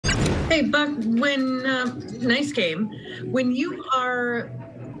Hey, Buck, nice game. When you are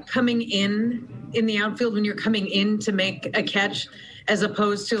coming in the outfield, when you're coming in to make a catch, as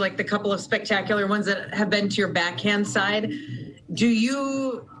opposed to like the couple of spectacular ones that have been to your backhand side, do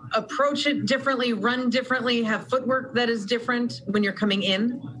you approach it differently, run differently, have footwork that is different when you're coming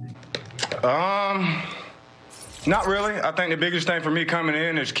in? Not really. I think the biggest thing for me coming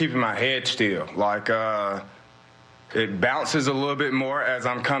in is keeping my head still. It bounces a little bit more as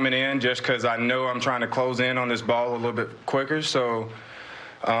I'm coming in just because I know I'm trying to close in on this ball a little bit quicker. So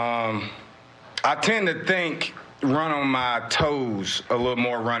I tend to run on my toes a little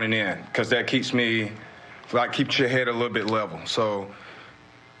more running in because that keeps your head a little bit level. So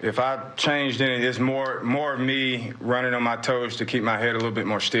if I changed any, it's more of me running on my toes to keep my head a little bit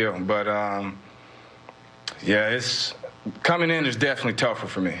more still. But, it's coming in is definitely tougher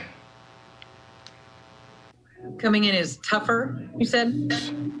for me. Coming in is tougher, you said?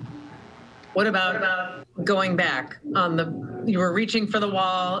 What about going back you were reaching for the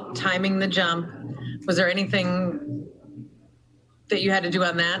wall, timing the jump. Was there anything that you had to do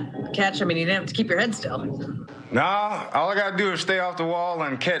on that catch? I mean, you didn't have to keep your head still. No, all I got to do is stay off the wall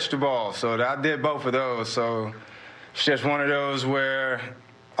and catch the ball. So I did both of those. So it's just one of those where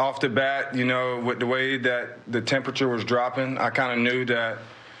off the bat, with the way that the temperature was dropping, I kind of knew that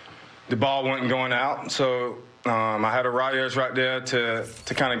the ball wasn't going out. So I had a Reyes right there to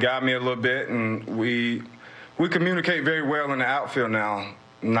kind of guide me a little bit. And we communicate very well in the outfield now.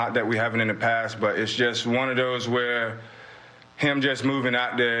 Not that we haven't in the past, but it's just one of those where him just moving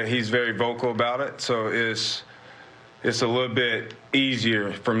out there, he's very vocal about it. So it's a little bit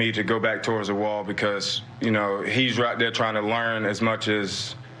easier for me to go back towards the wall because, he's right there trying to learn as much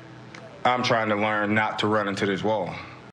as I'm trying to learn not to run into this wall.